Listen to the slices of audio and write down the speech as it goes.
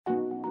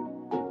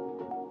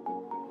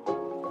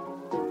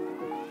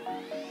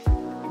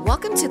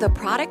Welcome to the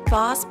Product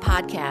Boss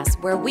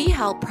Podcast, where we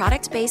help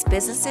product-based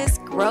businesses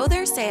grow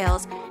their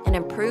sales and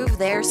improve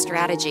their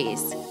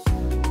strategies.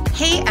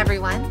 Hey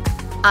everyone,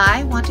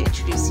 I want to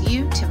introduce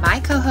you to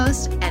my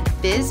co-host and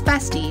biz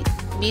bestie,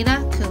 Mina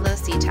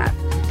Kunlo-Sitep,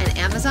 an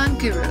Amazon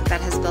guru that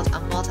has built a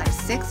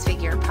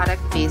multi-six-figure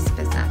product-based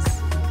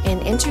business.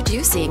 And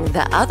introducing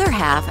the other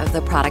half of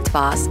the Product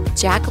Boss,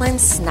 Jacqueline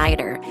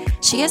Snyder.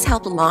 She has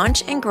helped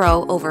launch and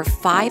grow over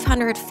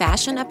 500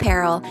 fashion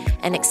apparel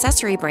and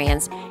accessory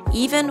brands,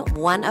 even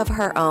one of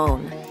her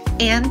own.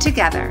 And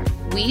together,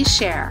 we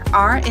share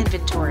our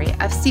inventory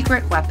of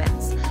secret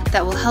weapons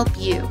that will help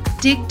you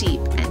dig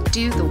deep and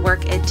do the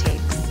work it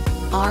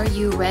takes. Are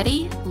you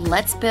ready?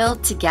 Let's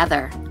build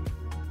together.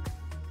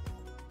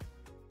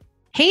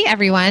 Hey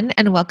everyone,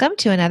 and welcome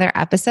to another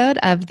episode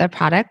of the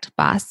Product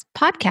Boss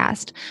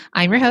Podcast.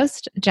 I'm your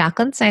host,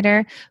 Jacqueline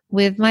Snyder,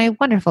 with my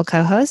wonderful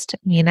co-host,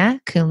 Mina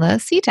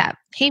Kunlo-Sitep.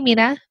 Hey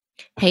Mina.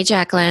 Hey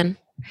Jacqueline.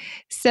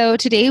 So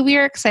today we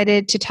are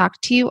excited to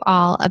talk to you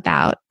all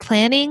about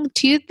planning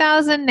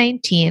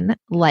 2019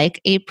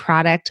 like a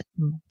product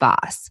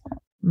boss.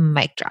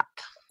 Mic drop.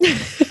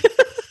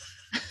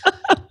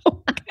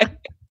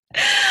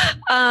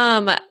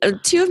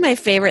 Two of my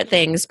favorite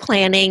things,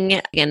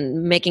 planning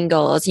and making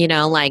goals,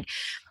 like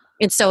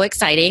it's so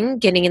exciting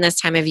getting in this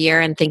time of year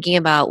and thinking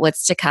about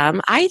what's to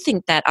come. I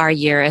think that our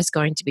year is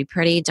going to be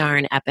pretty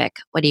darn epic.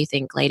 What do you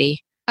think,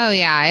 lady? Oh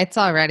yeah, it's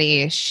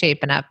already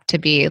shaping up to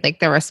be like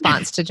the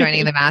response to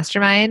joining the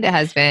mastermind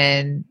has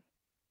been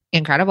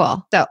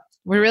incredible. So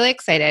we're really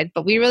excited,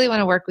 but we really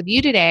want to work with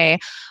you today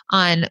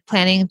on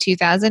planning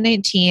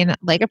 2019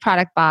 like a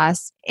product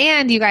boss.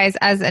 And you guys,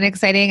 as an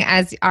exciting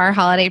as our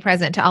holiday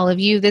present to all of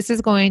you, this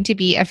is going to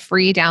be a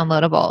free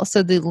downloadable.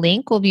 So the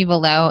link will be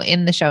below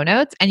in the show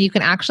notes, and you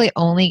can actually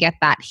only get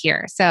that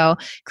here. So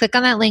click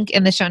on that link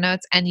in the show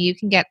notes and you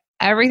can get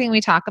everything we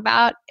talk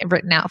about in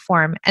written out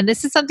form. And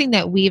this is something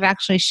that we've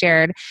actually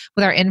shared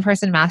with our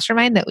in-person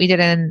mastermind that we did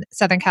in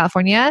Southern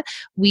California.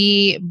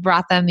 We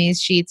brought them these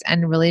sheets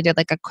and really did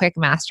like a quick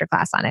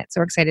masterclass on it.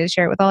 So we're excited to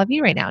share it with all of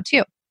you right now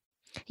too.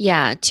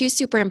 Yeah, two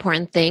super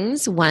important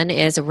things. One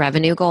is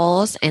revenue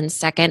goals, and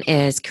second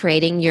is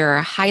creating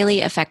your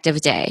highly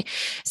effective day.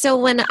 So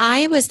when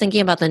I was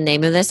thinking about the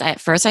name of this, at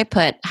first I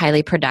put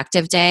highly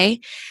productive day.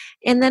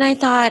 And then I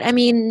thought,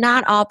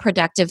 not all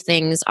productive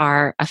things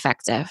are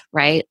effective,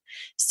 right?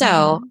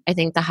 So I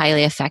think the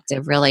highly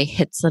effective really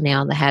hits the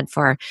nail on the head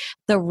for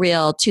the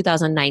real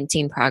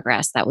 2019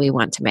 progress that we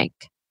want to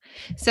make.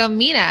 So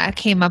Mina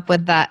came up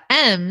with the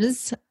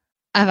M's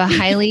of a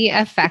highly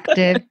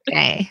effective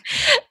day.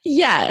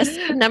 Yes.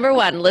 Number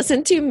one,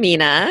 listen to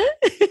Mina.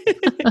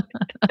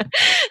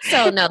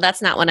 So no,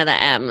 that's not one of the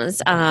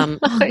M's.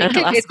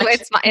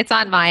 It's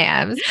on my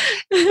M's.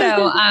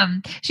 So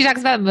she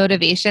talks about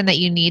motivation, that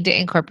you need to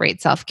incorporate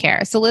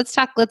self-care. So let's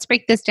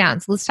break this down.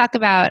 So let's talk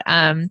about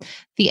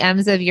the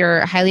M's of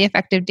your highly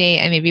effective day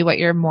and maybe what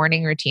your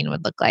morning routine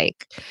would look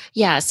like.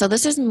 Yeah. So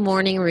this is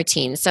morning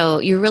routine. So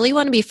you really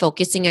want to be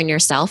focusing on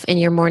yourself in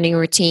your morning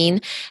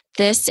routine.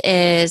 This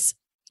is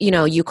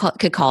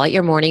could call it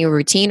your morning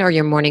routine or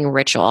your morning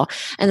ritual.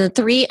 And the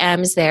three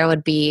M's there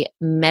would be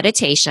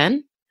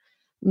meditation,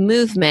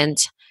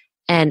 movement,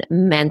 and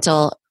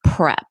mental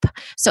prep.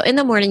 So in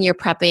the morning, you're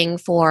prepping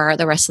for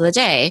the rest of the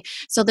day.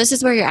 So this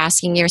is where you're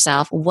asking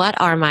yourself, what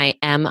are my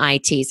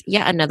MITs?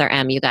 Yet another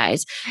M, you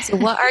guys. So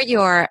what are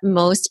your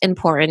most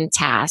important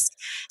tasks?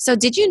 So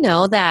did you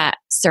know that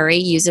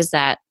Suri uses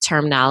that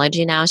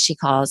terminology now? She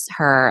calls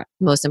her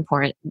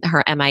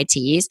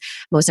MITs,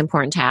 most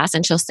important tasks,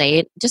 and she'll say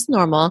it just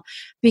normal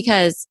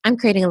because I'm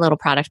creating a little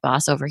product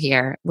boss over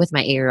here with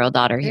my 8-year-old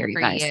daughter here, you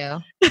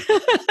guys.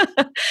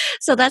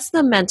 So that's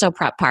the mental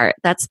prep part.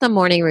 That's the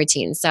morning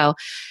routine. So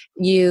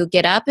you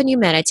get up and you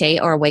meditate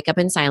or wake up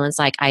in silence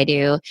like I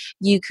do.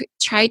 You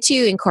try to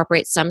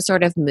incorporate some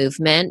sort of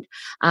movement,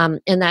 and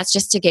that's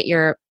just to get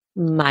your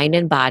mind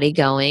and body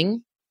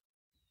going.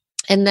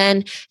 And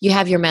then you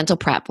have your mental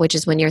prep, which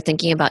is when you're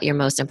thinking about your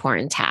most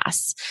important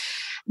tasks.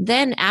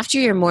 Then after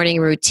your morning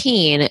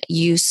routine,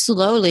 you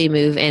slowly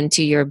move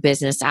into your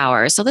business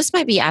hours. So this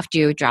might be after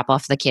you drop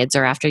off the kids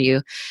or after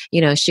you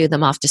shoo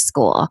them off to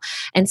school.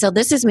 And so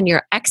this is when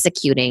you're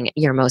executing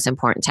your most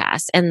important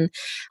tasks. And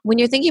when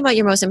you're thinking about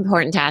your most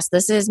important tasks,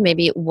 this is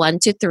maybe 1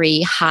 to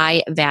 3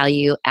 high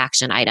value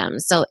action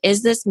items. So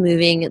is this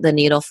moving the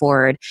needle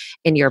forward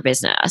in your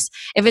business?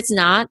 If it's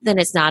not, then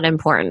it's not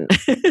important.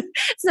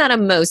 It's not a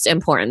most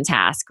important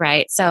task,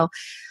 right? So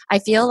I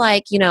feel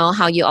like,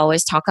 how you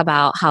always talk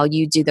about how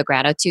you do the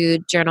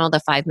gratitude journal, the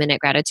 5-minute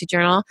gratitude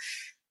journal.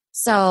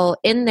 So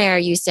in there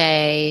you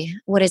say,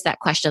 what is that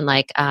question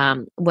like?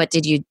 What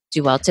did you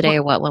do well today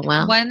or what went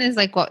well? One is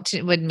like what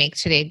would make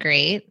today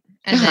great.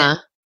 And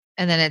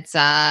then it's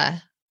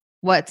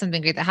what's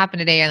something great that happened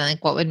today, and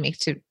like what would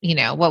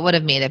what would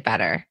have made it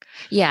better.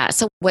 Yeah.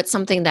 So what's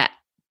something that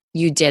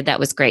you did that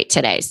was great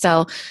today?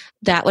 So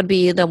that would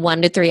be the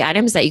 1 to 3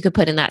 items that you could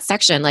put in that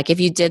section. Like if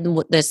you did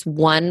this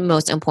one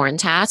most important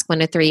task, 1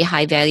 to 3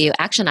 high value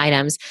action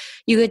items,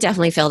 you could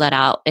definitely fill that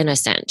out in a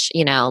cinch,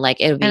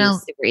 like it would be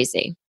super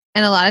easy.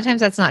 And a lot of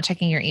times that's not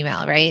checking your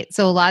email, right?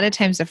 So a lot of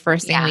times the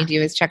first thing we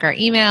do is check our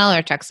email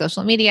or check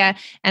social media.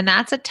 And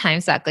that's a time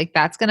suck. Like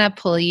that's going to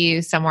pull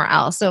you somewhere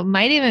else. So it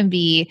might even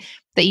be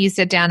that you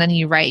sit down and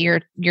you write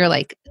your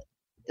like,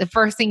 the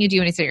first thing you do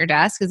when you sit at your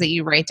desk is that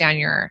you write down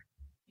your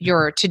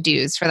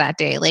to-dos for that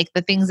day, like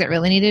the things that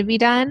really need to be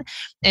done,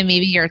 and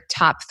maybe your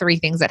top 3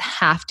 things that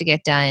have to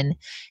get done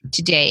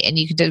today. And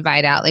you can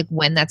divide out like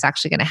when that's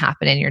actually going to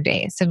happen in your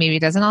day. So maybe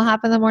it doesn't all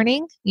happen in the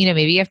morning.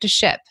 Maybe you have to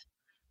ship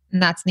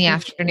and that's in the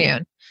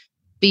afternoon,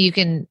 but you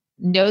can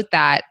note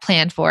that,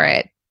 plan for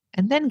it,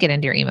 and then get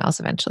into your emails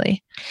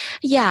eventually.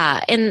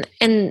 Yeah. And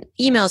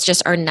emails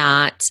just are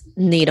not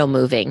needle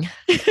moving.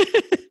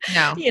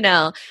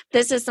 No.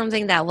 This is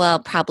something that will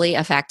probably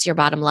affect your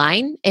bottom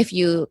line if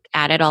you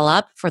add it all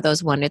up for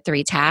those 1 to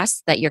 3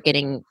 tasks that you're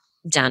getting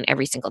done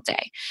every single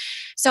day.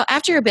 So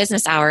after your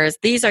business hours,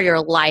 these are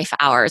your life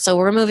hours. So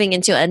we're moving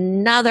into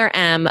another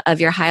M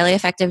of your highly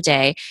effective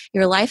day.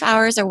 Your life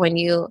hours are when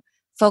you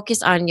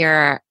focus on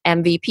your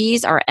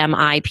MVPs or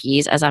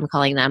MIPs, as I'm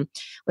calling them,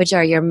 which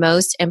are your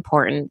most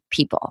important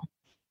people.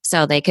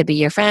 So they could be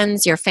your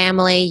friends, your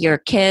family, your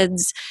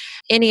kids,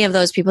 any of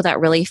those people that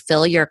really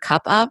fill your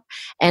cup up.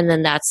 And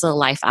then that's the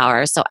life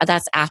hours. So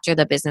that's after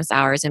the business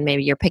hours. And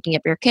maybe you're picking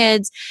up your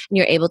kids and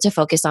you're able to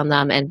focus on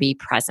them and be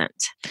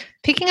present.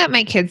 Picking up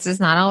my kids does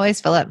not always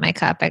fill up my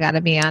cup. I got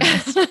to be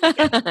honest.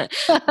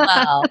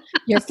 Well,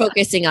 you're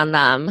focusing on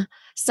them.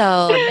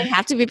 So they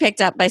have to be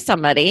picked up by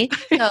somebody.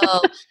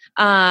 So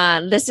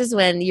this is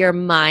when your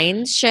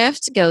mind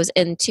shift goes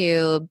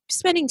into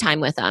spending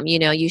time with them.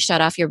 You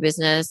shut off your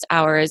business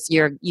hours.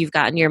 You've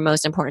gotten your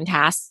most important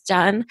tasks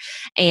done,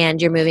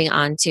 and you're moving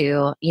on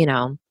to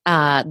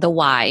the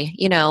why.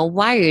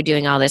 Why are you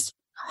doing all this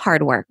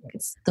hard work?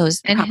 It's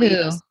those and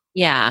who?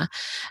 Yeah,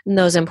 and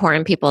those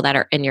important people that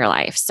are in your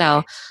life.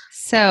 So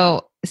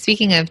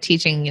speaking of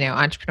teaching,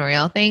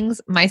 entrepreneurial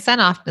things, my son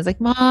often is like,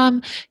 Mom,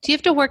 do you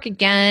have to work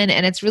again?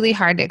 And it's really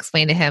hard to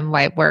explain to him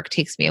why work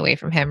takes me away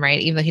from him, right?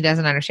 Even though he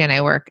doesn't understand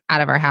I work out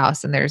of our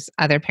house and there's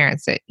other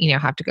parents that,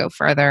 have to go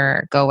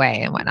further, go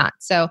away and whatnot.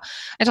 So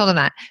I told him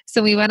that.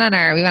 So we went on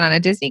a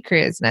Disney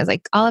cruise and I was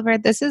like, Oliver,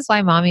 this is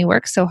why Mommy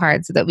works so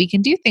hard so that we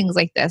can do things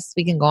like this.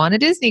 We can go on a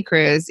Disney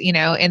cruise,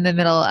 in the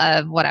middle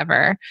of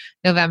whatever,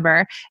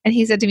 November. And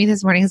he said to me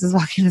this morning as I was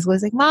walking his way,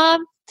 he's like,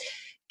 Mom,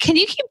 can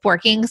you keep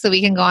working so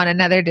we can go on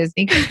another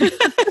Disney cruise?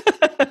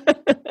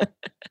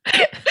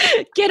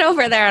 Get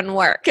over there and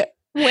work.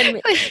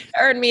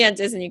 Earn me a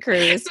Disney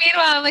cruise.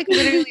 Meanwhile, I'm like,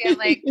 today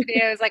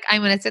I was like,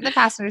 I'm going to sit in the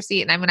passenger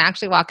seat and I'm going to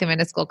actually walk him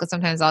into school because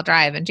sometimes I'll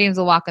drive and James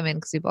will walk him in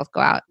because we both go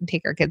out and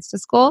take our kids to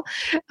school.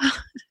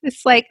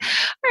 It's like,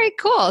 all right,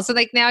 cool. So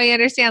like now he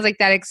understands like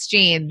that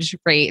exchange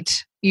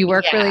rate. You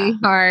work really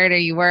hard or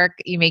you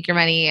make your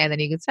money and then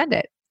you can spend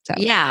it. So.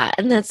 Yeah.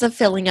 And that's the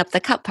filling up the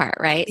cup part,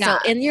 right? Yeah.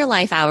 So in your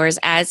life hours,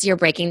 as you're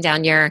breaking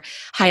down your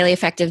highly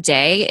effective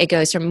day, it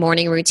goes from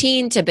morning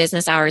routine to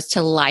business hours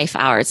to life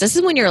hours. This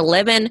is when you're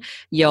living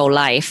your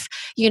life,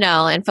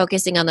 and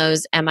focusing on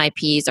those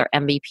MIPs or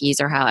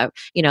MVPs or however,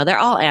 they're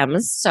all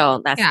M's.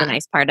 So that's the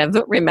nice part of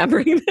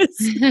remembering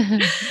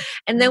this.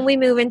 And then we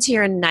move into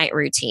your night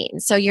routine.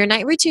 So your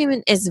night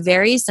routine is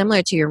very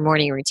similar to your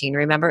morning routine.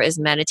 Remember, is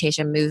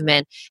meditation,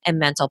 movement, and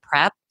mental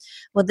prep.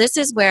 Well, this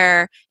is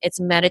where it's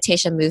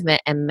meditation,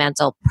 movement, and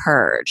mental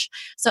purge.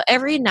 So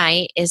every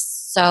night is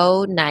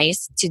so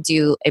nice to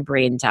do a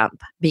brain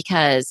dump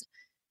because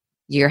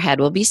your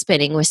head will be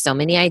spinning with so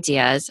many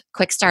ideas.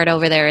 Quick Start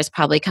over there is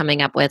probably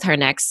coming up with her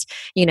next,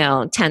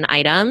 10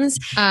 items.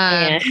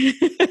 I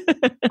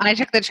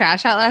took the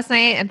trash out last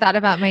night and thought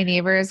about my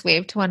neighbors,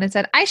 waved to one and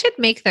said, I should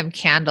make them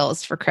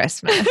candles for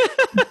Christmas.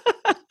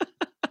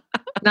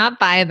 Not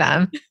buy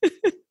them.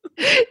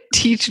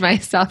 Teach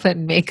myself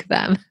and make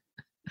them.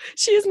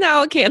 She is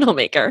now a candle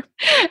maker.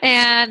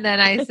 And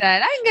then I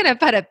said, I'm going to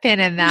put a pin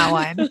in that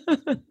one.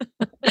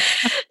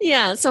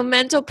 Yeah. So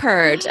mental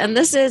purge. And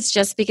this is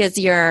just because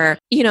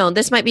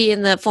this might be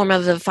in the form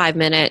of a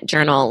 5-minute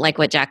journal, like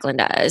what Jacqueline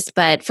does.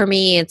 But for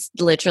me, it's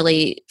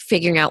literally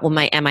figuring out what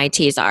my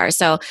MITs are.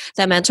 So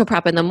the mental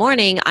prep in the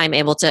morning, I'm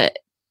able to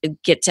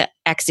get to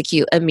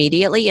execute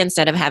immediately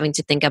instead of having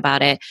to think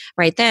about it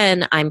right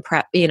then. I'm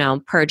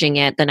purging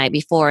it the night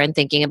before and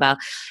thinking about,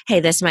 hey,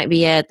 this might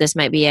be it. This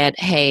might be it.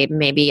 Hey,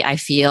 maybe I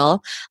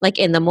feel like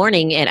in the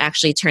morning, it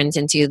actually turns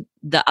into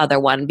the other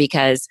one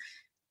because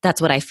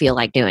that's what I feel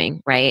like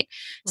doing. Right.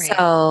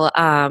 So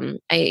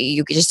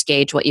you can just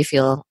gauge what you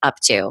feel up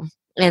to.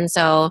 And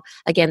so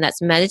again,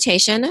 that's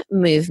meditation,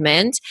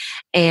 movement,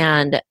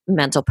 and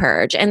mental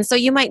purge. And so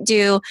you might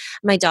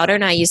my daughter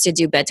and I used to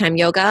do bedtime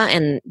yoga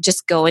and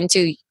just go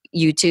into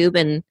YouTube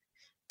and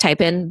type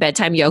in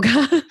bedtime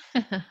yoga.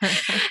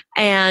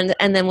 and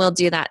then we'll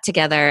do that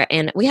together.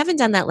 And we haven't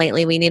done that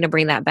lately. We need to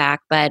bring that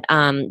back. But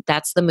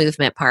that's the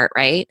movement part,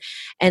 right?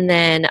 And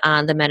then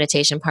the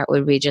meditation part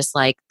would be just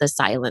like the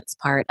silence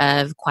part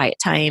of quiet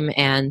time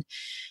and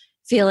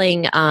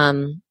feeling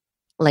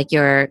like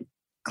you're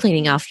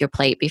cleaning off your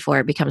plate before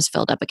it becomes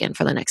filled up again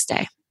for the next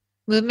day.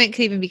 Movement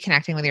could even be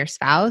connecting with your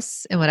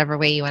spouse in whatever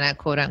way you want to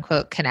quote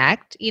unquote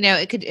connect.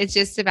 It's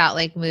just about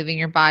like moving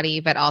your body,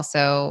 but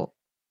also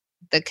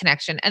the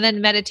connection. And then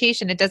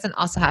meditation, it doesn't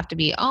also have to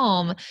be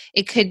Om.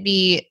 It could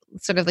be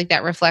sort of like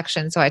that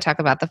reflection. So I talk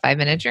about the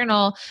 5-minute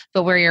journal,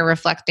 but where you're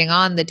reflecting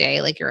on the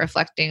day, like you're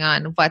reflecting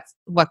on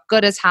what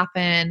good has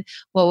happened,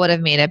 what would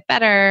have made it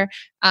better.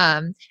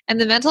 And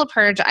the mental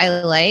purge I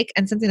like,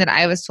 and something that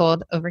I was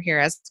told over here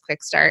as a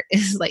quick start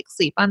is like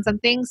sleep on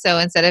something. So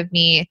instead of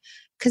me,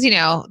 because,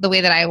 the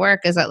way that I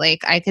work is that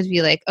like, I could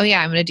be like, oh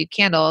yeah, I'm going to do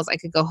candles. I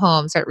could go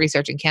home, start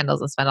researching candles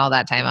and spend all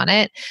that time on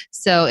it.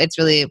 So it's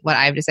really what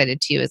I've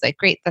decided to is like,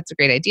 great, that's a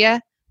great idea.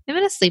 I'm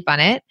going to sleep on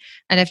it.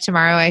 And if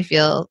tomorrow I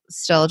feel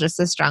still just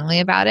as strongly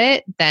about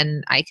it,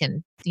 then I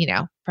can,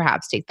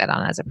 perhaps take that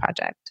on as a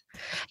project.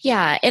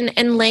 Yeah.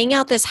 And laying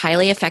out this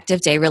highly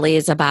effective day really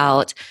is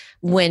about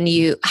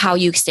how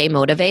you stay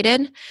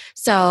motivated.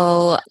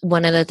 So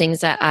one of the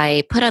things that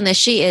I put on this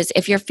sheet is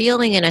if you're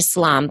feeling in a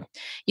slump,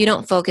 you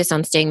don't focus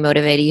on staying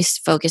motivated, you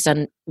focus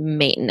on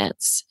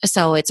maintenance.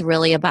 So it's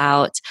really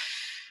about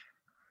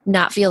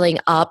not feeling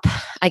up,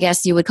 I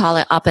guess you would call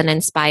it up and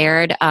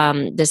inspired.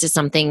 This is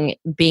something,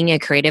 being a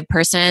creative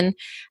person,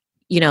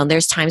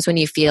 there's times when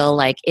you feel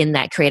like in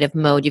that creative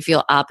mode, you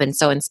feel up and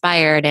so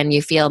inspired and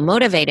you feel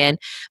motivated,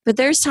 but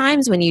there's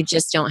times when you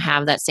just don't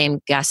have that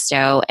same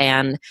gusto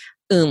and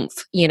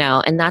oomph,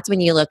 and that's when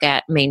you look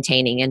at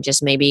maintaining and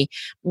just maybe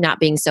not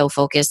being so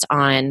focused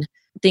on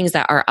things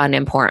that are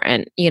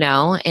unimportant,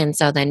 and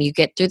so then you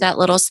get through that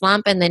little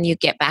slump and then you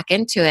get back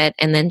into it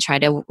and then try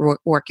to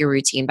work your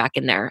routine back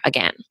in there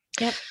again.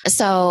 Yep.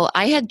 So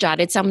I had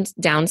jotted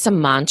down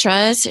some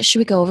mantras. Should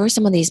we go over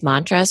some of these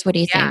mantras? What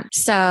do you think?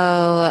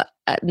 So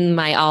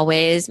my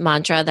always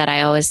mantra that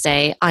I always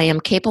say, I am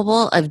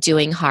capable of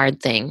doing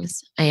hard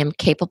things. I am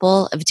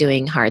capable of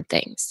doing hard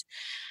things.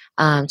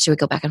 Should we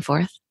go back and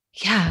forth?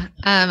 Yeah.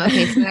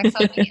 Okay. So the next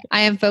one,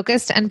 I am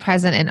focused and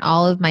present in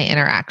all of my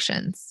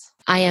interactions.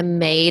 I am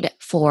made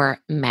for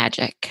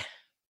magic.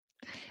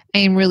 I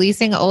am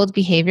releasing old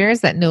behaviors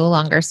that no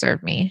longer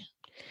serve me.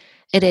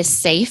 It is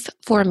safe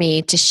for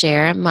me to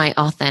share my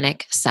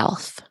authentic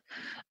self.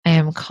 I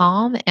am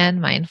calm and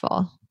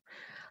mindful.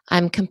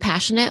 I'm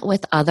compassionate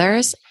with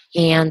others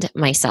and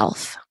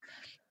myself.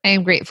 I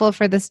am grateful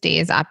for this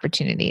day's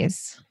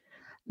opportunities.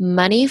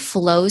 Money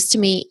flows to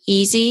me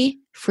easy,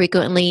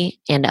 frequently,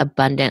 and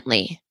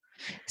abundantly.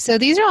 So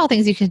these are all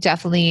things you can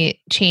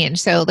definitely change.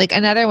 So like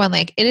another one,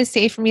 like it is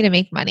safe for me to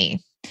make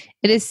money.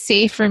 It is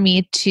safe for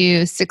me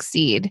to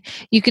succeed.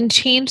 You can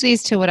change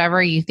these to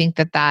whatever you think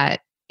that that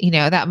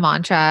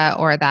mantra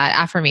or that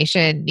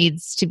affirmation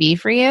needs to be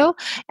for you.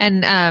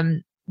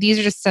 And these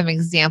are just some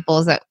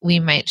examples that we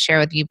might share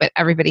with you, but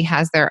everybody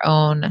has their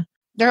own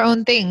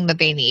thing that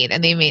they need.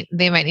 And they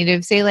might need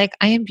to say like,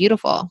 I am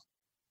beautiful,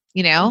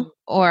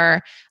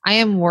 or I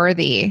am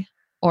worthy,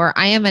 or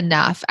I am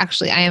enough.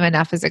 Actually, I am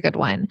enough is a good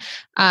one.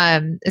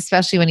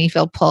 Especially when you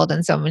feel pulled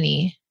in so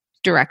many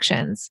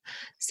directions.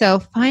 So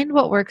find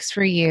what works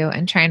for you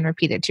and try and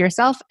repeat it to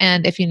yourself.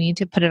 And if you need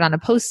to put it on a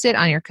Post-it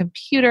on your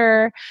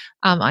computer,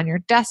 on your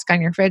desk, on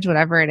your fridge,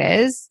 whatever it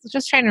is,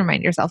 just try and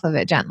remind yourself of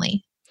it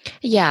gently.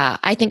 Yeah,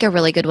 I think a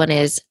really good one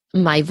is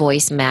my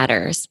voice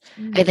matters.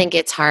 Mm-hmm. I think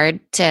it's hard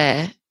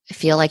to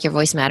feel like your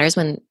voice matters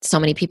when so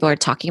many people are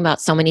talking about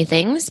so many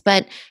things,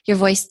 but your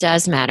voice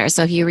does matter.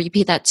 So if you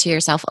repeat that to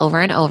yourself over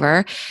and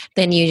over,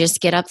 then you just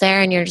get up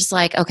there and you're just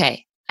like,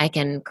 okay, I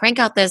can crank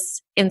out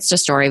this Insta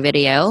story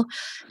video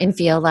and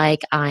feel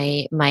like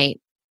I might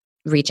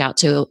reach out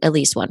to at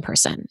least one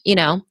person,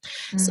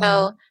 Mm-hmm.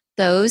 So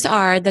those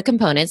are the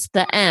components,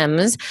 the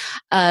M's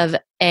of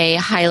a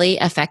highly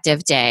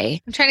effective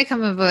day. I'm trying to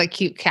come up with a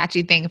cute,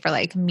 catchy thing for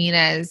like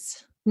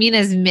Mina's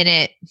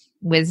minute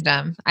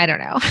wisdom. I don't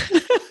know.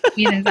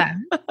 Mina's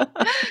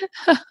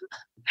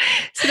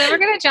So then we're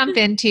going to jump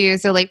into,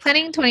 like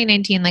planning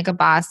 2019 like a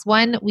boss.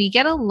 One, we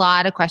get a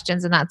lot of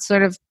questions, and that's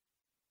sort of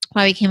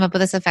why we came up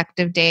with this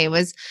effective day.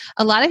 Was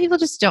a lot of people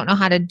just don't know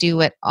how to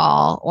do it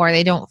all, or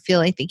they don't feel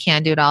like they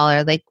can do it all,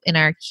 or like in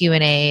our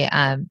Q&A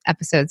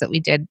episodes that we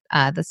did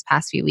this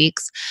past few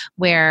weeks,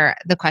 where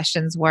the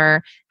questions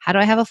were, how do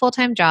I have a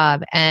full-time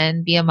job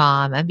and be a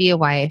mom and be a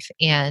wife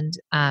and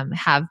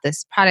have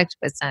this product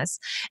business?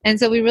 And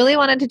so we really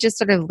wanted to just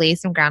sort of lay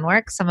some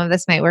groundwork. Some of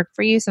this might work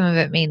for you, some of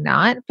it may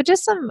not, but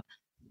just some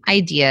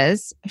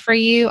ideas for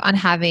you on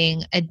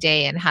having a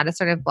day and how to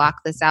sort of block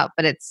this out.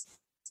 But it's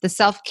the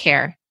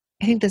self-care.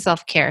 I think the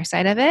self-care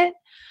side of it.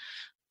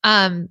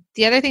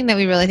 The other thing that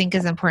we really think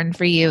is important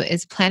for you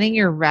is planning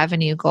your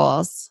revenue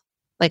goals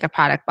like a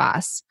product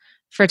boss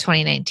for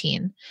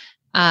 2019.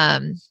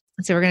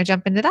 So we're going to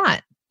jump into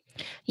that.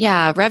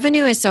 Yeah,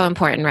 revenue is so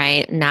important,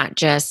 right? Not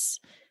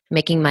just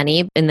making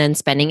money and then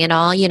spending it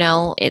all,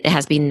 it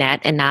has to be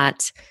net and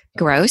not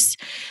gross.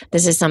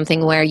 This is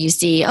something where you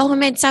see, I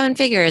made 7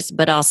 figures,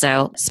 but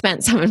also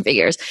spent 7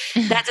 figures.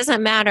 That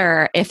doesn't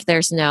matter if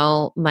there's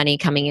no money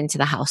coming into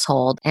the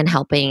household and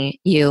helping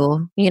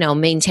you,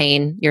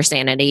 maintain your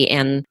sanity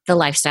and the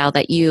lifestyle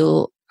that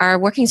you are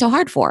working so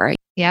hard for.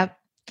 Yep.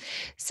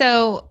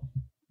 So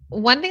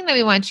one thing that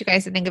we want you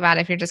guys to think about,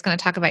 if you're just going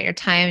to talk about your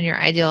time and your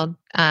ideal,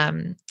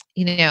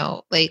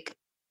 like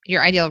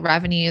your ideal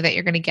revenue that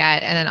you're going to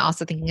get, and then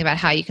also thinking about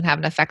how you can have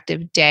an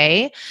effective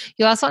day,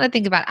 you also want to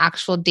think about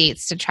actual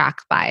dates to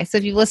track by. So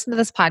if you listen to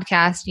this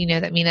podcast, you know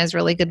that Mina is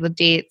really good with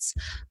dates.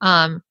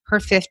 Her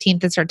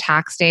 15th is her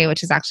tax day,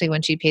 which is actually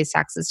when she pays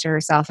taxes to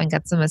herself and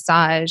gets a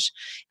massage.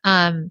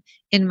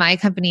 In my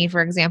company,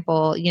 for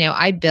example,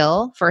 I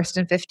bill 1st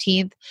and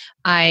 15th.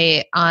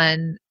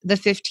 On the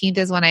 15th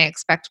is when I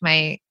expect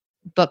my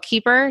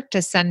bookkeeper to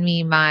send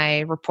me my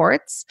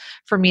reports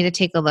for me to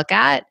take a look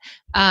at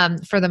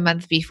for the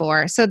month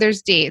before. So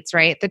there's dates,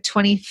 right? The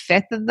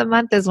 25th of the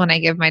month is when I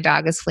give my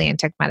dog his flea and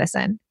tick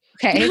medicine.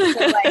 Okay.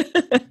 So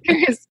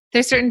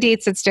there's certain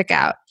dates that stick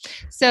out.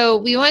 So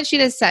we want you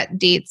to set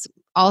dates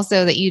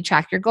also that you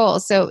track your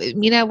goals. So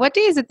Mina, what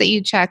day is it that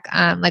you check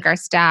like our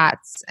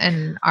stats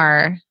and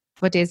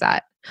what day is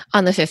that?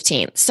 On the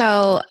 15th.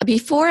 So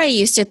before I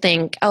used to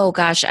think, oh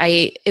gosh,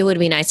 it would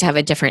be nice to have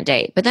a different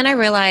date. But then I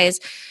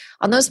realized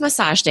on those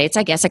massage dates,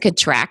 I guess I could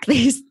track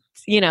these,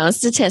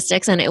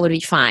 statistics and it would be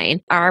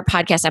fine. Our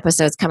podcast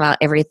episodes come out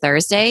every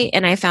Thursday,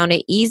 and I found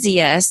it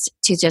easiest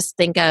to just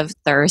think of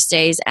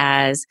Thursdays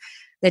as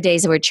the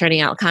days that we're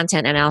churning out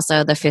content, and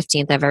also the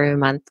 15th of every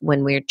month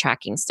when we're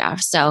tracking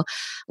stuff. So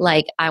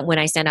like when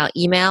I send out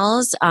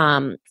emails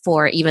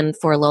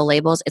for low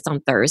labels, it's on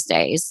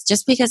Thursdays,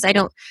 just because I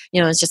don't,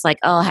 it's just like,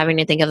 having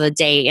to think of the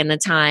date and the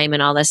time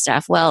and all this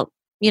stuff. Well,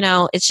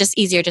 it's just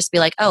easier just to be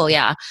like, oh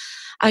yeah,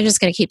 I'm just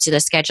going to keep to the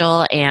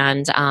schedule,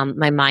 and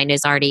my mind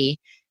is already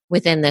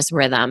within this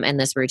rhythm and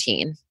this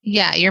routine.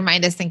 Yeah, your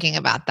mind is thinking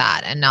about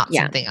that and not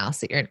something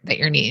else that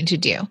you're needing to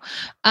do.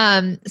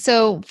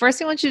 So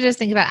first, I want you to just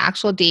think about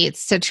actual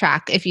dates to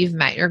track if you've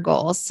met your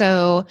goals.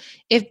 So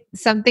if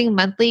something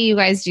monthly, you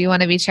guys do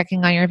want to be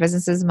checking on your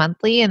businesses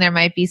monthly, and there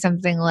might be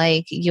something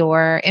like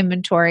your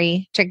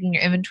inventory, checking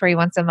your inventory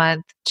once a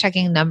month,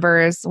 checking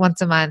numbers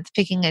once a month,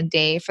 picking a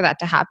day for that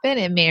to happen.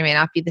 It may or may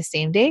not be the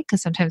same day,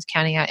 because sometimes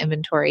counting out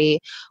inventory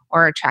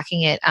or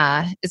tracking it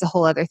is a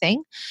whole other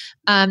thing.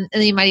 And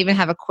then you might even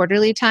have a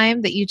quarterly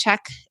time that you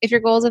check if your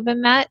goals have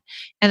been met.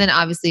 And then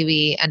obviously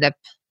we end up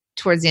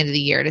towards the end of the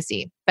year to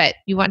see. But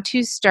you want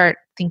to start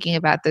thinking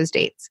about those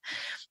dates.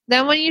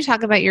 Then when you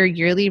talk about your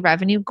yearly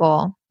revenue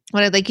goal,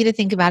 what I'd like you to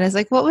think about is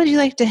like, what would you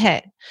like to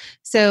hit?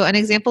 So an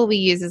example we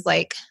use is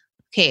like,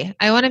 okay,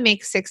 I want to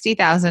make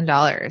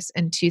 $60,000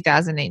 in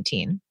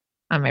 2019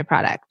 on my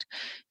product.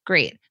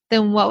 Great.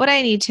 Then what would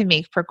I need to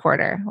make per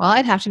quarter? Well,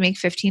 I'd have to make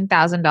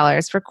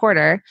 $15,000 per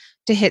quarter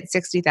to hit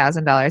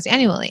 $60,000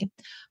 annually.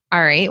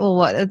 All right. Well,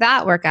 what would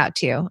that work out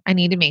to? I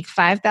need to make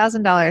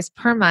 $5,000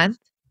 per month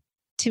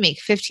to make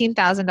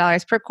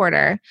 $15,000 per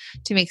quarter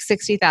to make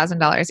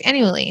 $60,000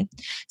 annually.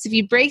 So if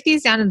you break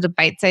these down into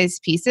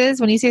bite-sized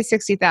pieces, when you say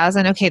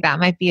 60,000, okay, that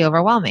might be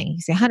overwhelming. You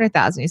say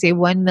 100,000, you say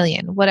 1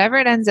 million, whatever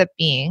it ends up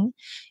being,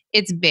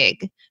 it's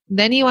big.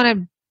 Then you want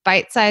to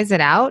bite-size it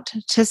out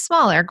to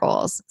smaller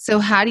goals. So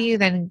how do you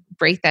then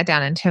break that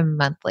down into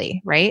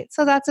monthly, right?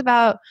 So that's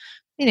about,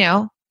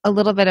 a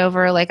little bit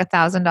over like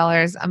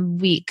 $1,000 a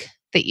week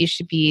that you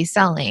should be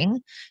selling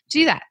to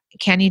do that.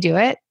 Can you do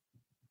it?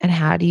 And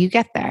how do you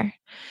get there?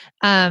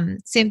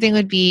 Same thing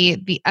would be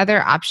the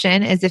other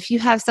option is if you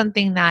have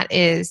something that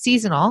is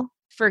seasonal.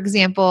 For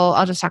example,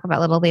 I'll just talk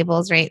about little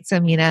labels, right? So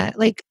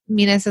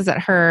Mina says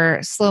that her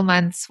slow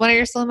months, when are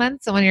your slow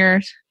months and when are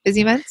your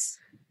busy months?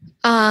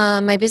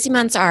 My busy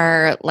months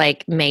are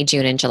like May,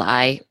 June, and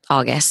July,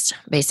 August,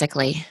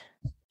 basically.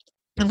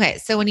 Okay.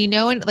 So when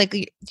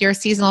like your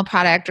seasonal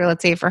product, or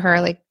let's say for her,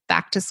 like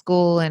back to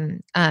school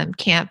and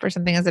camp or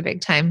something is a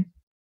big time,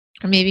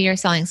 or maybe you're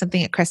selling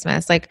something at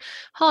Christmas, like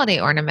holiday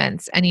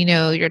ornaments, and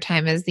your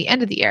time is the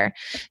end of the year.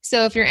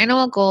 So if your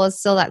annual goal is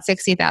still that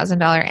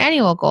 $60,000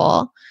 annual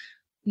goal,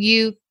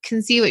 you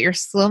can see what your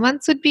slow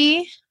months would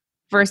be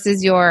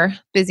versus your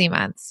busy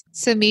months.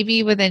 So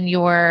maybe within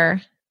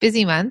your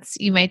busy months,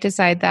 you might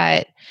decide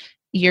that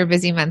your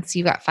busy months,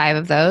 you got 5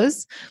 of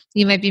those.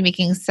 You might be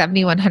making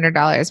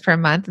 $7,100 per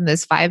month in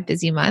those 5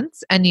 busy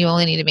months, and you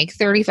only need to make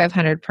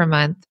 $3,500 per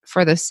month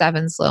for those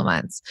 7 slow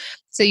months.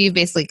 So you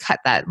basically cut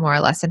that more or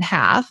less in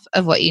half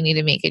of what you need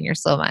to make in your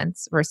slow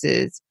months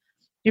versus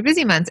your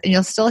busy months, and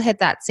you'll still hit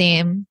that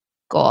same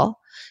goal.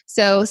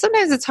 So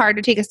sometimes it's hard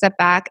to take a step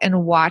back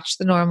and watch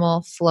the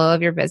normal flow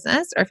of your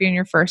business. Or if you're in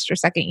your first or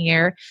second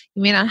year,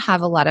 you may not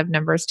have a lot of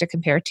numbers to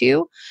compare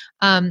to.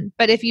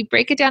 But if you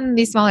break it down in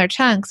these smaller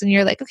chunks and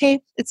you're like,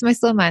 okay, it's my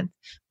slow month,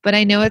 but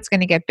I know it's going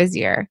to get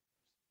busier.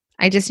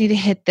 I just need to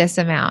hit this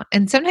amount.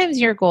 And sometimes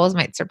your goals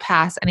might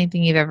surpass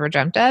anything you've ever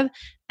dreamt of.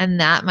 And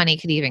that money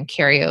could even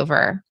carry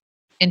over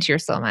into your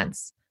slow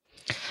months.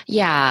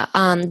 Yeah,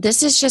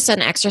 this is just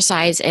an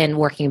exercise in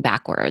working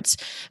backwards,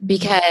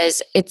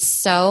 because it's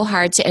so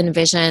hard to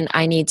envision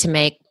I need to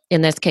make,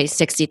 in this case,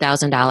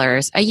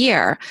 $60,000 a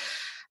year.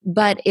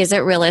 But is it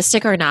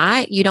realistic or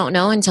not? You don't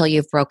know until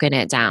you've broken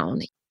it down.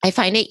 I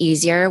find it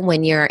easier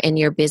when you're in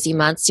your busy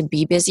months to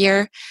be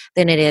busier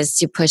than it is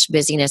to push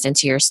busyness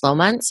into your slow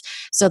months.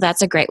 So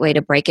that's a great way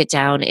to break it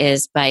down,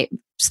 is by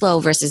slow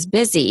versus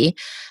busy.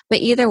 But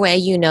either way,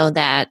 you know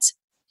that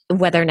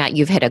whether or not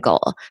you've hit a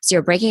goal. So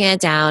you're breaking it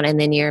down and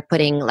then you're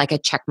putting like a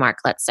check mark,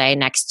 let's say,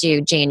 next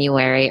to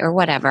January or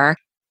whatever.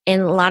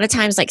 And a lot of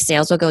times, like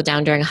sales will go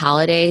down during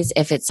holidays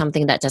if it's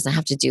something that doesn't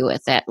have to do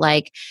with it.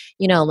 Like,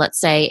 let's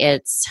say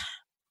it's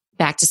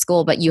back to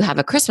school, but you have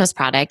a Christmas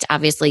product.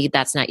 Obviously,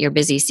 that's not your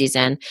busy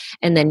season.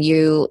 And then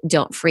you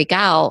don't freak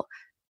out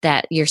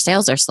that your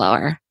sales are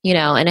slower,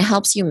 and it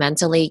helps you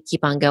mentally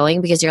keep on going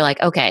because you're like,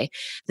 okay,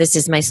 this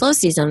is my slow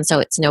season, so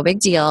it's no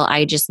big deal.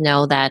 I just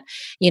know that,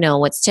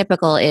 what's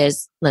typical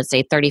is, let's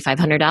say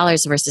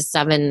 $3,500 versus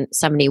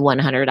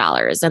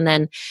 $7,100. And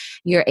then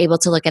you're able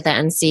to look at that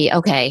and see,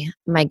 okay,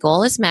 my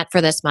goal is met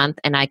for this month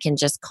and I can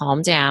just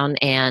calm down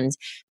and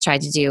try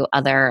to do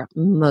other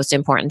most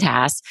important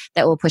tasks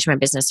that will push my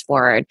business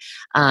forward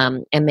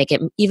and make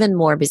it even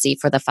more busy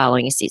for the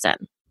following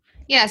season.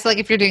 Yeah. So like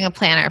if you're doing a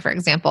planner, for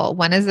example,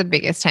 when is the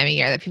biggest time of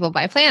year that people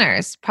buy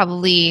planners?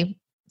 Probably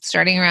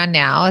starting around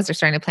now as they're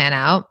starting to plan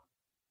out.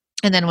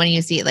 And then when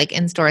you see it like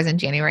in stores in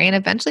January, and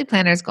eventually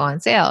planners go on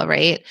sale,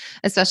 right?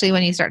 Especially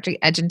when you start to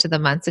edge into the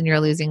months and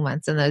you're losing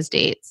months in those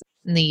dates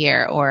in the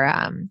year or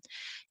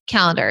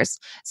calendars.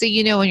 So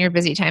when your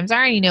busy times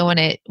are,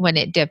 and when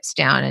it dips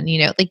down, and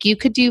like you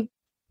could do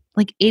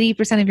like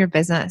 80% of your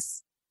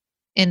business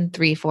in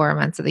 3-4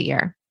 months of the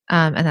year.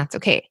 And that's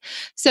okay.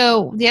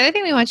 So the other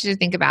thing we want you to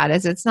think about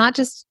is it's not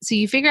just, so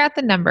you figure out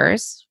the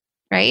numbers,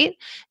 right?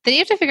 Then you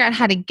have to figure out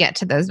how to get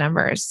to those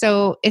numbers.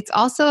 So it's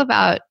also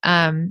about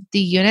the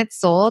units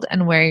sold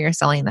and where you're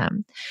selling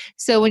them.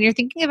 So when you're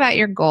thinking about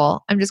your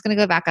goal, I'm just going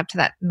to go back up to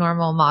that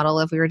normal model.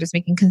 If we were just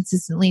making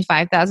consistently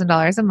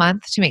 $5,000 a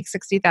month to make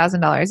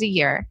 $60,000 a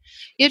year,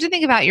 you have to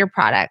think about your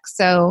product.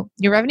 So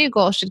your revenue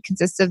goal should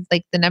consist of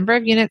like the number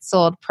of units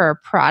sold per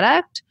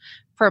product,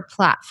 per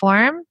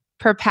platform,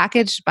 per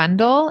packaged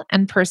bundle,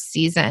 and per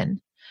season,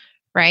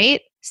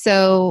 right?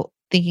 So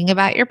thinking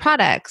about your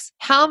products,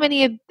 how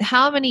many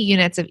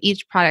units of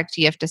each product do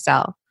you have to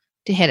sell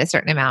to hit a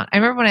certain amount? I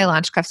remember when I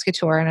launched Cuffs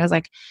Couture and I was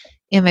like,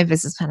 in my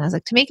business plan, I was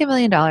like, to make $1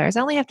 million, I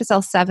only have to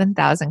sell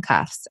 7,000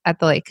 cuffs at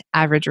the like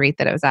average rate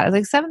that it was at. I was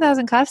like,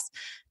 7,000 cuffs?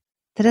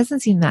 That doesn't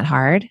seem that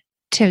hard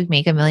to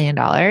make $1 million,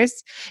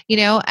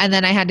 And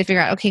then I had to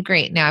figure out, okay,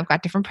 great. Now I've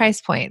got different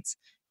price points.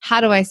 How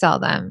do I sell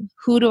them?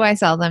 Who do I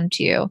sell them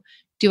to?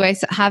 Do I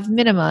have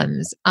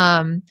minimums?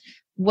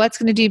 What's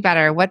going to do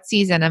better? What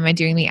season am I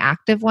doing the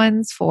active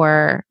ones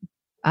for?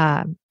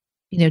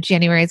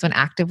 January is when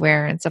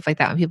activewear and stuff like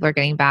that, when people are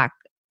getting back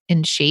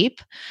in shape,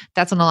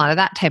 that's when a lot of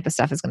that type of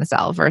stuff is going to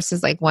sell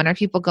versus like when are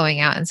people going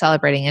out and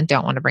celebrating and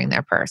don't want to bring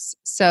their purse.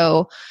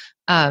 So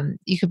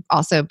you could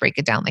also break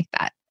it down like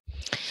that.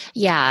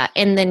 Yeah.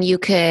 And then you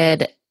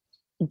could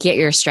get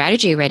your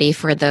strategy ready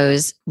for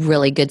those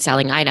really good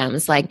selling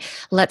items. Like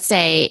let's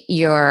say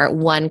your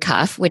one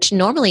cuff, which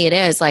normally it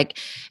is like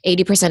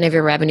 80% of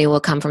your revenue will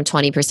come from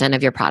 20%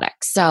 of your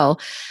products. So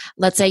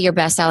let's say your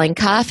best selling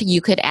cuff,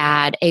 you could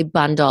add a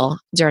bundle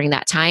during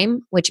that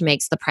time, which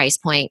makes the price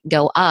point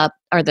go up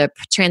or the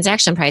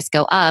transaction price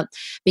go up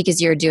because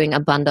you're doing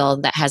a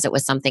bundle that has it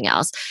with something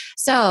else.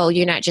 So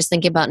you're not just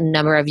thinking about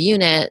number of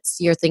units,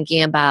 you're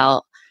thinking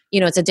about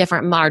it's a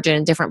different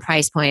margin, different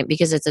price point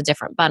because it's a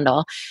different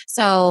bundle.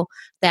 So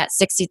that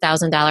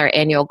 $60,000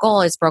 annual goal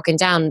is broken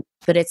down,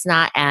 but it's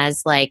not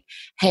as like,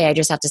 hey, I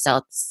just have to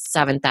sell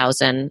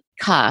 7,000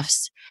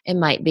 cuffs. It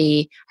might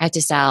be I have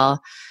to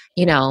sell,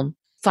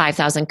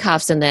 5,000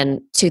 cuffs and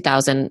then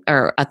 2,000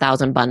 or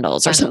 1,000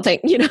 bundles or something,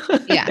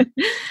 Yeah.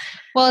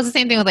 Well, it's the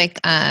same thing with like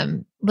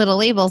little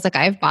labels. Like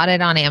I've bought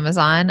it on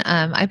Amazon.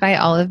 I buy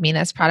all of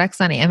Mina's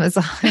products on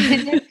Amazon.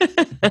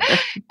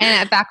 And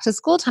at back to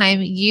school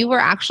time, you were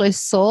actually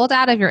sold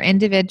out of your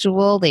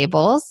individual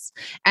labels.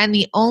 And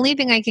the only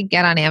thing I could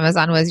get on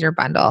Amazon was your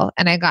bundle.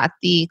 And I got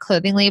the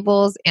clothing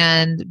labels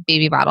and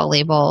baby bottle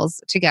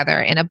labels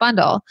together in a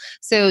bundle.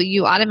 So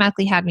you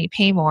automatically had me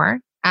pay more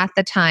at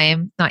the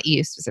time, not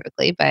you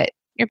specifically, but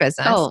your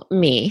business. Oh,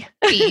 me.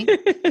 I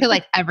feel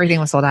like everything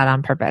was sold out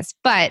on purpose,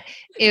 but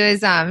it was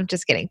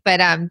just kidding. But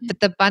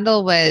the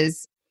bundle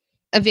was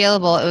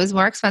available. It was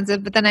more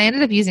expensive, but then I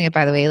ended up using it,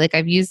 by the way. Like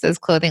I've used those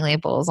clothing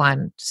labels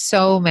on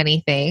so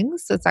many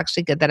things. So it's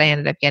actually good that I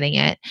ended up getting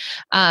it.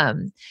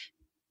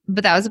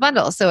 But that was a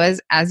bundle. So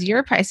as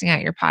you're pricing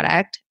out your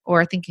product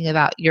or thinking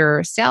about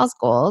your sales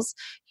goals,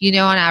 on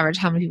average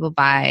how many people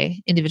buy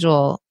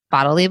individual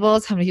bottle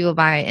labels, how many people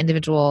buy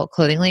individual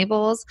clothing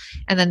labels,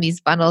 and then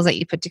these bundles that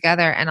you put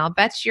together. And I'll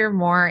bet you're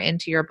more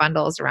into your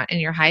bundles around in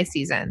your high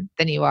season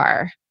than you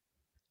are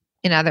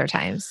in other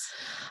times.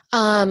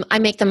 I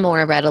make them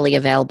more readily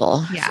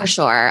available for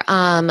sure.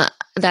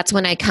 That's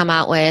when I come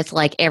out with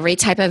like every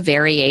type of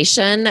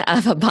variation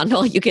of a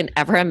bundle you can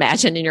ever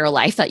imagine in your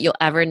life that you'll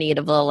ever need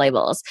of the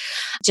labels.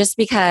 Just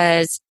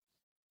because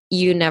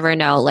you never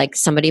know, like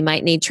somebody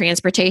might need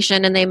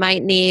transportation and they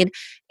might need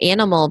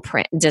animal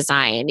print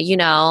design,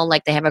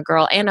 like they have a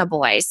girl and a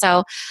boy.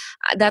 So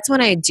that's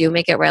when I do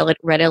make it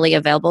readily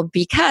available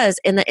because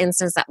in the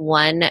instance that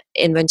one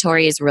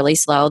inventory is really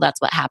slow, that's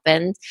what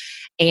happened.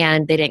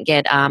 and they didn't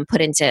get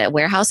put into a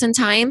warehouse in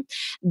time,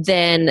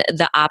 then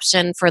the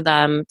option for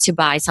them to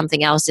buy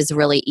something else is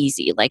really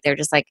easy. Like they're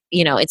just like,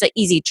 it's an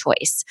easy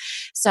choice.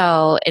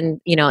 So, in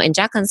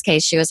Jacqueline's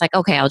case, she was like,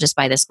 okay, I'll just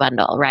buy this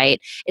bundle, right?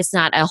 It's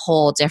not a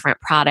whole different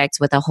product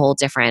with a whole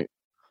different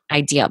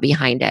idea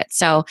behind it.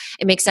 So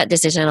it makes that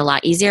decision a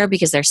lot easier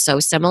because they're so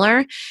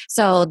similar.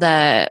 So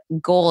the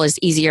goal is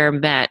easier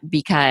met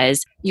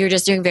because you're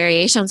just doing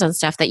variations on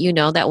stuff that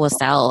that will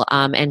sell,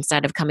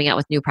 instead of coming out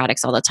with new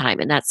products all the time.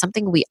 And that's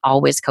something we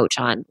always coach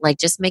on. Like,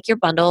 just make your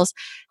bundles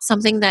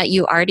something that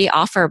you already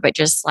offer, but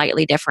just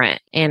slightly different.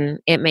 And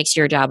it makes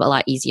your job a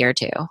lot easier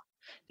too.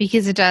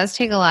 Because it does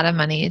take a lot of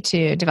money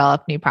to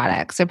develop new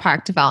products. So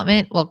product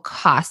development will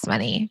cost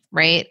money,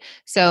 right?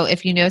 So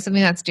if you know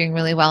something that's doing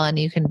really well and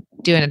you can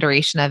do an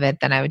iteration of it,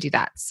 then I would do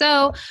that.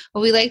 So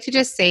what we like to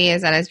just say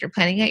is that as you're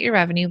planning out your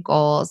revenue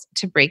goals,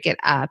 to break it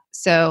up.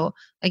 So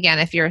again,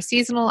 if you're a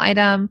seasonal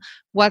item,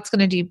 what's going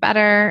to do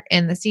better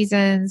in the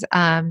seasons?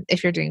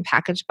 If you're doing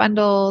package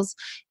bundles,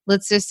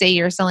 let's just say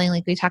you're selling,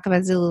 like we talk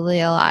about Zulily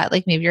a lot,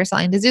 like maybe you're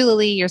selling to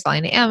Zulily, you're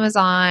selling to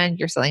Amazon,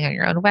 you're selling on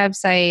your own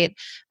website,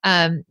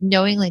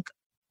 knowing like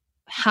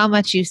how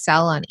much you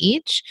sell on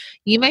each,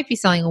 you might be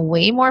selling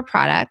way more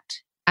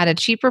product at a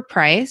cheaper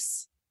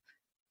price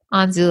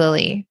on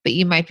Zulily, but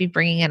you might be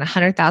bringing in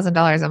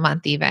 $100,000 a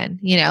month even,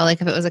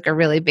 like if it was like a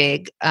really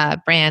big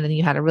brand and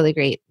you had a really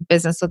great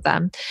business with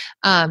them.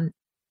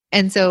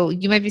 And so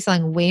you might be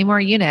selling way more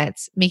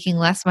units, making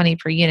less money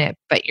per unit,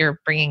 but you're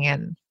bringing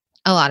in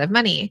a lot of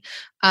money.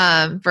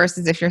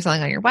 Versus if you're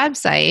selling on your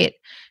website,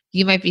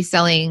 you might be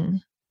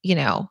selling, you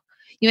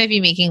might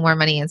be making more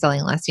money and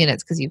selling less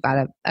units because you've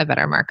got a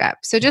better markup.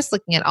 So just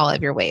looking at all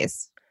of your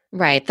ways.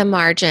 Right. The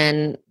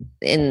margin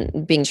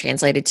in being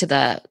translated to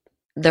the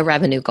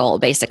revenue goal,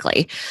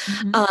 basically.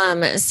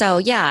 Mm-hmm. So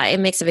yeah, it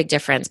makes a big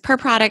difference per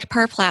product,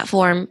 per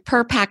platform,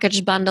 per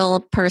package bundle,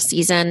 per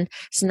season.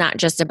 It's not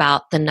just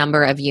about the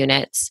number of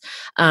units.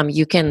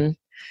 You can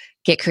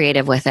get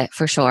creative with it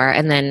for sure,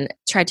 and then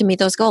try to meet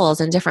those goals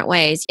in different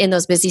ways. In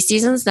those busy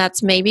seasons,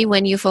 that's maybe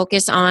when you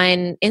focus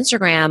on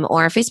Instagram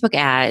or Facebook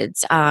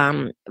ads,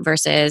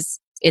 versus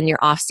in your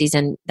off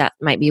season, that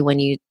might be when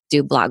you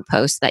do blog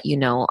posts that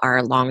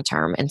are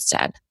long-term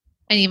instead.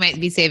 And you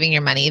might be saving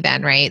your money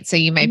then, right? So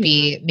you might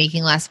be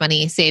making less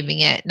money, saving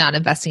it, not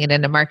investing it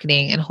into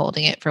marketing and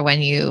holding it for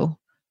when you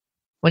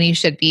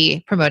should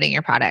be promoting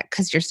your product,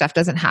 because your stuff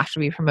doesn't have to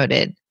be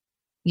promoted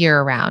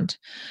year round.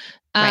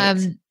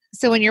 Right.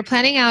 So when you're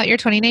planning out your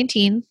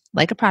 2019,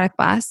 like a product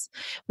boss,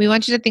 we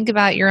want you to think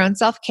about your own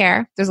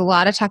self-care. There's a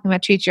lot of talking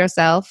about treat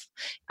yourself,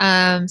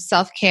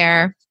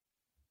 self-care,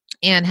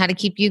 and how to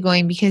keep you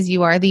going, because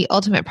you are the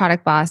ultimate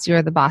product boss. You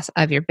are the boss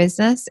of your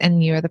business,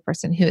 and you are the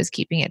person who is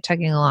keeping it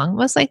chugging along,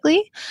 most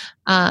likely,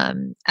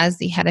 as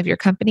the head of your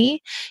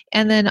company.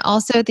 And then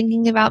also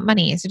thinking about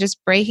money. So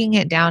just breaking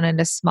it down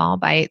into small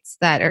bites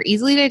that are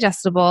easily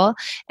digestible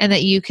and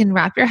that you can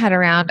wrap your head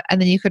around,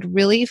 and then you could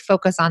really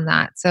focus on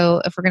that.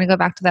 So if we're going to go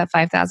back to that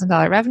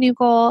 $5,000 revenue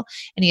goal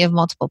and you have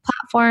multiple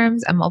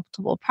platforms and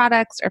multiple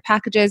products or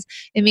packages,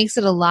 it makes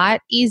it a lot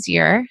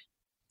easier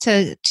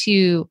to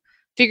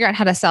figure out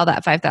how to sell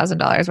that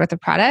 $5,000 worth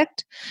of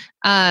product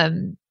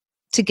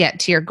to get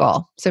to your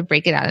goal. So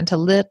break it out into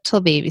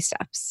little baby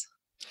steps.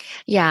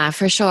 Yeah,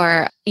 for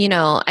sure.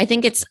 I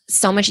think it's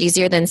so much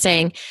easier than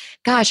saying,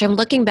 gosh, I'm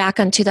looking back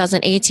on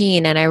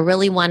 2018 and I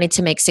really wanted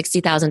to make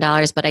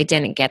 $60,000, but I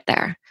didn't get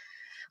there.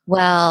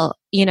 Well,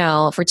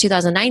 for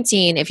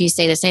 2019, if you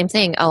say the same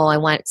thing, oh, I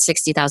want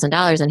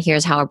 $60,000 and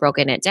here's how I've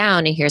broken it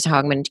down and here's how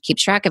I'm going to keep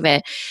track of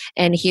it.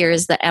 And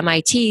here's the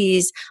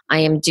MITs I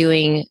am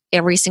doing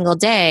every single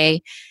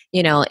day,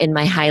 in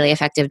my highly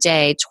effective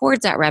day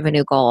towards that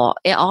revenue goal.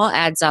 It all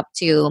adds up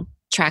to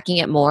tracking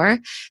it more.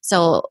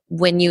 So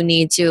when you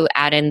need to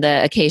add in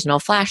the occasional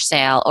flash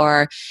sale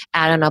or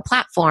add on a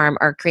platform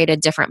or create a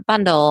different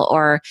bundle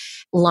or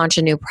launch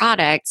a new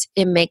product,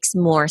 it makes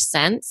more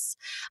sense,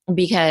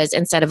 because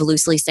instead of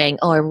loosely saying,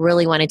 oh, I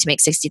really wanted to make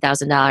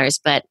 $60,000,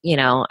 but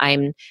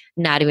I'm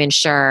not even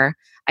sure.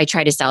 I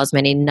tried to sell as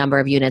many number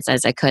of units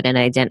as I could and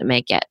I didn't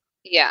make it.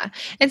 Yeah.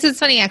 And so it's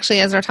funny,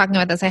 actually, as we're talking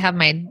about this, I have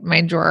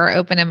my drawer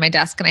open in my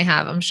desk and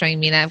I'm showing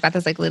Mina, I've got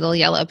this like little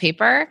yellow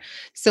paper.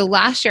 So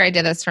last year I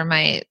did this for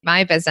my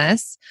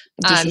business,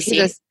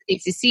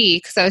 DCC,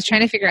 because I was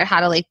trying to figure out how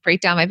to like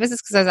break down my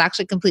business, because I was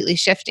actually completely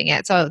shifting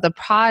it. So the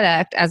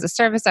product as a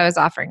service I was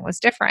offering was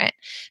different.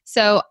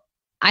 So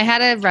I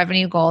had a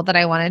revenue goal that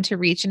I wanted to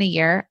reach in a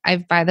year.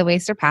 I've, by the way,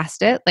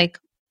 surpassed it, like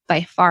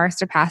by far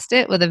surpassed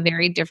it with a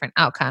very different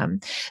outcome.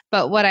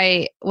 But what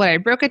I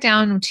broke it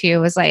down to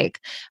was like,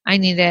 I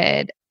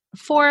needed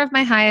 4 of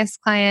my highest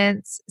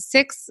clients,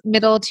 6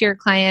 middle tier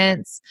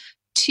clients,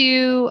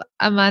 2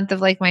 a month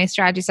of like my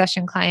strategy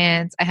session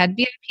clients. I had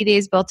VIP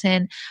days built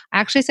in. I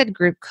actually said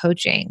group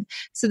coaching.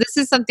 So this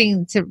is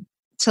something to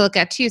look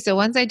at too. So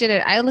once I did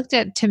it, I looked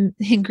at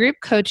in group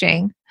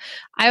coaching,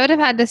 I would have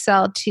had to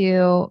sell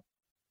to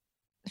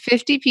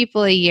 50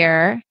 people a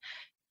year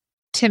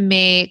to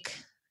make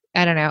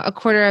I don't know, a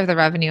quarter of the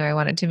revenue I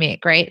wanted to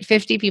make, right?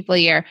 50 people a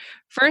year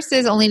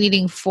versus only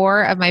needing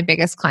 4 of my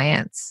biggest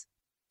clients.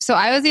 So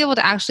I was able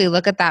to actually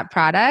look at that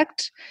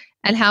product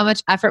and how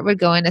much effort would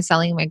go into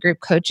selling my group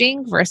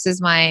coaching versus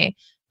my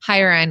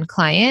higher end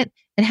client,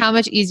 and how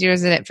much easier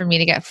is it for me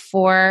to get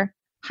 4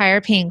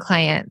 higher paying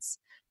clients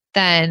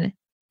than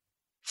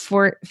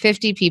for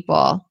 50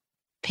 people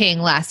paying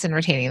less and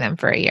retaining them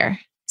for a year.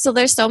 So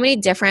there's so many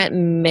different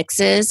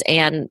mixes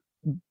and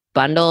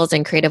bundles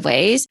and creative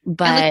ways,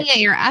 but and looking at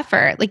your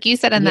effort, like you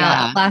said in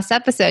that last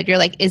episode, you're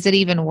like, is it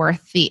even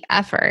worth the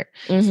effort?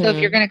 Mm-hmm. So if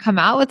you're going to come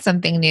out with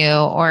something new,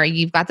 or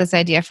you've got this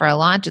idea for a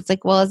launch, it's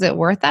like, well, is it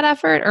worth that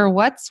effort, or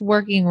what's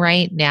working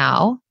right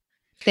now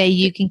that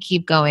you can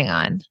keep going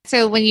on?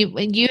 So when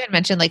you had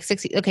mentioned like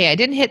 60, okay, I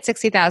didn't hit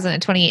 60,000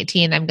 in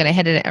 2018, I'm going to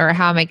hit it, or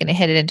how am I going to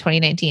hit it in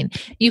 2019?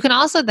 You can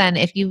also then,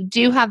 if you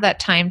do have that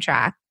time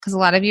track, because a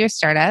lot of you are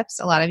startups,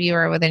 a lot of you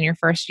are within your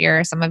first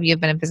year, some of you have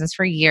been in business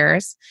for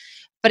years.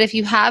 But if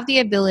you have the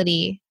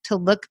ability to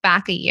look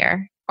back a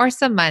year or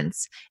some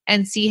months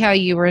and see how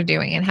you were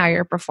doing and how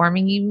you're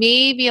performing, you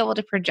may be able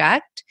to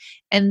project.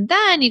 And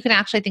then you can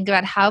actually think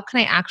about, how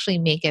can I actually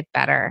make it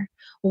better?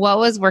 What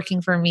was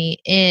working for me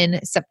in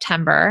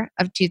September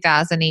of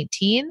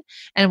 2018?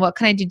 And what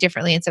can I do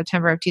differently in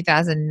September of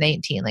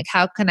 2019? Like,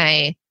 how can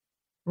I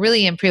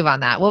really improve on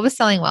that? What was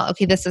selling well?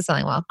 Okay, this is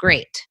selling well.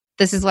 Great.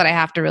 This is what I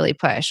have to really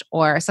push,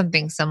 or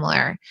something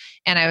similar.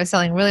 And I was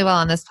selling really well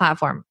on this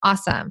platform.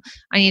 Awesome.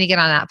 I need to get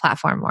on that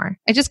platform more.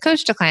 I just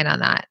coached a client on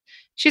that.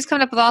 She was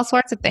coming up with all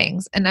sorts of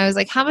things. And I was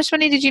like, how much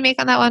money did you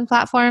make on that one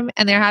platform?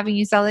 And they're having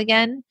you sell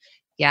again?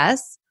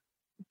 Yes.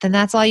 Then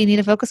that's all you need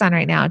to focus on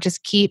right now.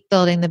 Just keep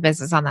building the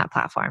business on that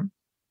platform.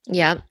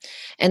 Yeah.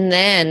 And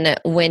then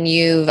when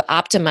you've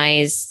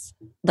optimized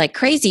like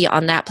crazy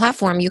on that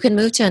platform, you can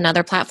move to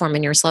another platform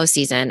in your slow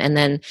season. And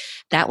then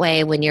that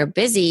way, when you're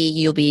busy,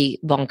 you'll be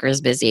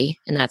bonkers busy.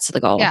 And that's the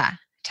goal. Yeah.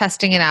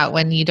 Testing it out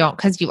when you don't,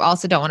 because you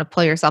also don't want to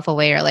pull yourself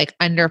away or like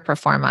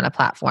underperform on a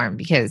platform,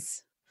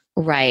 because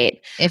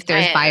if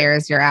there's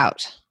buyers, you're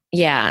out.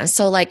 Yeah.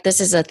 So like,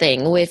 this is the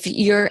thing. If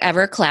you're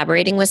ever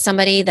collaborating with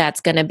somebody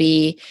that's going to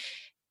be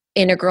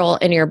integral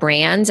in your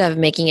brand of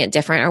making it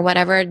different or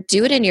whatever,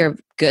 do it in your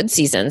good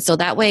season. So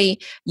that way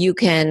you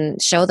can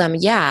show them,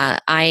 yeah,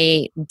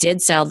 I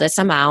did sell this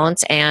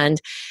amount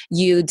and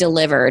you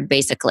delivered,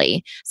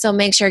 basically. So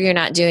make sure you're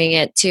not doing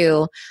it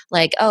to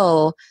like,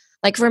 oh,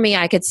 like for me,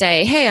 I could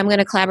say, hey, I'm going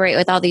to collaborate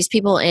with all these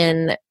people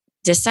in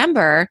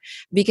December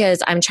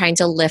because I'm trying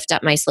to lift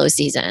up my slow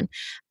season.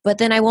 But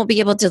then I won't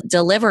be able to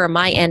deliver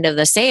my end of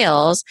the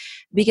sales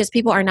because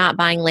people are not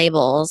buying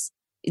labels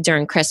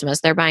during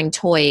Christmas. They're buying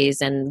toys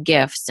and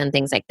gifts and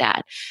things like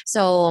that.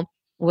 So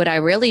what I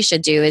really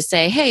should do is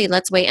say, hey,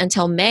 let's wait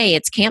until May.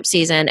 It's camp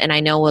season, and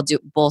I know we'll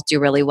both do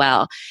really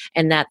well.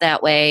 And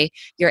that way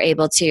you're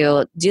able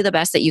to do the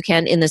best that you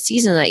can in the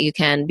season that you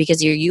can,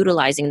 because you're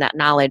utilizing that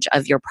knowledge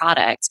of your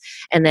product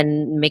and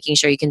then making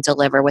sure you can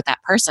deliver with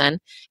that person,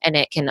 and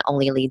it can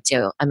only lead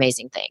to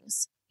amazing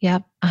things.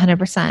 Yep,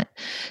 100%.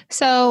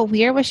 So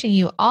we are wishing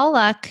you all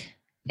luck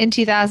in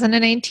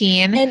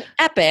 2019. An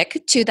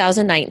epic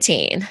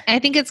 2019. I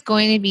think it's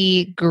going to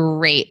be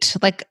great.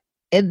 Like,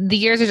 the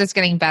years are just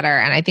getting better.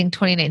 And I think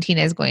 2019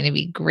 is going to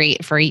be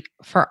great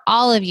for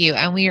all of you.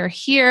 And we are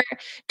here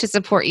to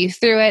support you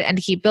through it and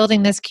to keep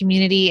building this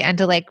community and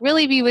to like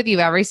really be with you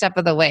every step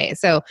of the way.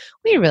 So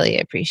we really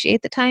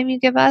appreciate the time you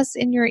give us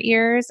in your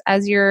ears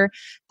as you're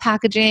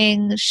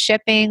packaging,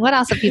 shipping. What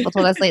else have people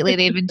told us lately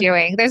they've been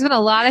doing? There's been a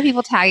lot of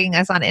people tagging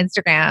us on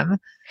Instagram,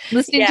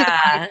 listening to the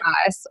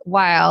podcast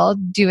while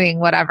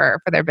doing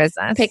whatever for their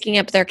business. Picking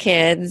up their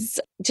kids,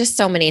 just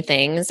so many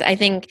things. I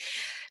think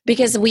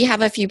because we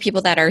have a few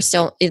people that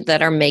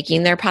are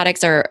making their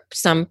products or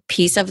some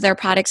piece of their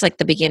products, like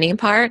the beginning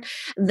part,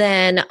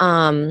 then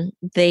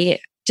they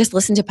just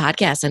listen to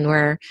podcasts and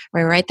we're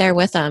right there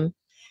with them.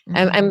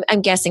 Mm-hmm.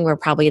 I'm guessing we're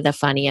probably the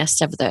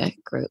funniest of the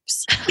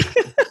groups.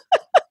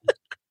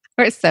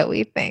 Or so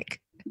we think.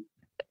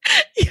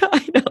 Yeah,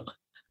 I know.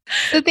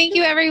 So thank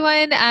you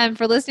everyone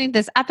for listening to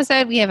this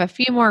episode. We have a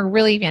few more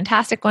really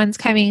fantastic ones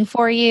coming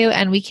for you,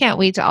 and we can't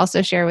wait to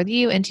also share with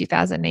you in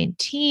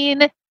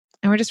 2019.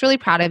 And we're just really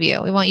proud of you.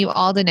 We want you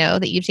all to know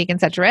that you've taken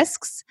such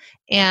risks,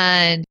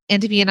 and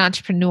to be an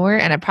entrepreneur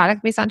and a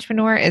product-based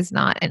entrepreneur is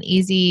not an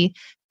easy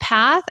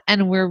path.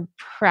 And we're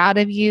proud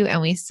of you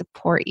and we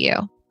support you.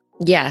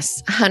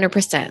 Yes,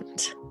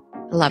 100%.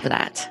 Love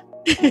that.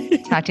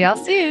 Talk to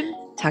y'all soon.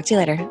 Talk to you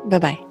later.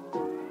 Bye-bye.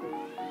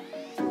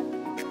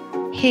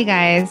 Hey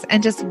guys,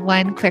 and just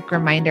one quick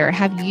reminder.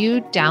 Have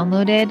you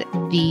downloaded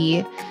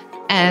the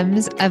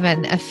M's of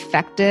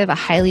a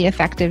highly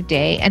effective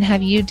day? And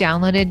have you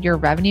downloaded your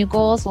revenue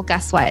goals? Well,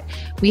 guess what?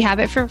 We have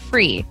it for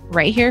free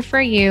right here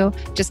for you.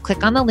 Just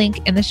click on the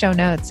link in the show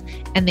notes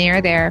and they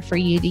are there for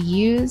you to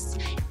use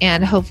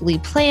and hopefully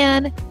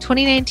plan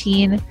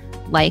 2019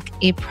 like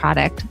a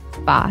product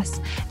boss.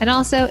 And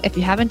also, if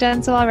you haven't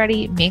done so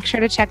already, make sure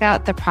to check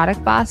out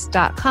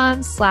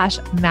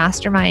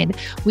theproductboss.com/mastermind.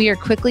 We are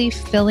quickly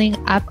filling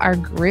up our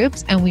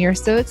groups, and we are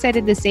so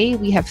excited to say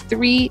we have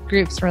 3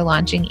 groups we're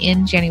launching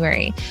in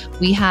January.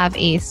 We have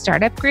a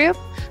startup group,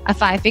 a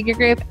 5-figure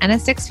group, and a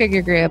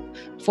 6-figure group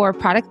for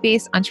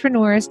product-based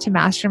entrepreneurs to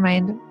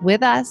mastermind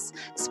with us.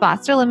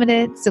 Spots are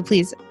limited, so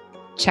please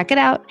check it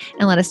out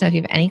and let us know if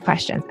you have any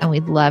questions, and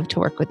we'd love to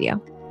work with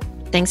you.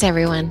 Thanks,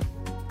 everyone.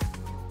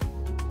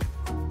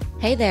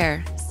 Hey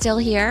there, still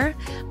here?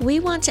 We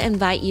want to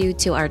invite you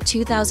to our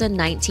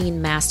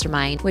 2019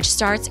 Mastermind, which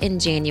starts in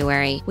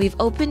January. We've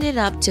opened it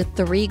up to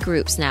 3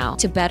 groups now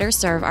to better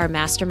serve our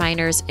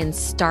masterminders in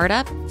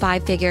startup,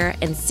 5-figure,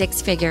 and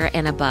 6-figure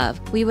and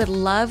above. We would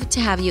love to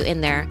have you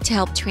in there to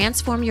help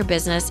transform your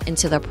business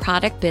into the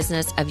product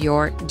business of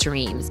your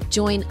dreams.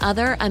 Join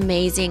other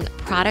amazing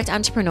product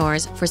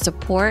entrepreneurs for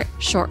support,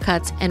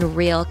 shortcuts, and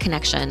real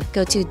connection.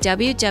 Go to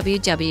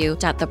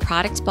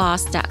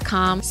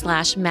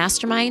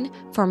www.theproductboss.com/mastermind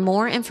for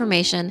more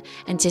information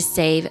and to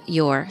save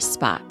your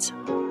spot.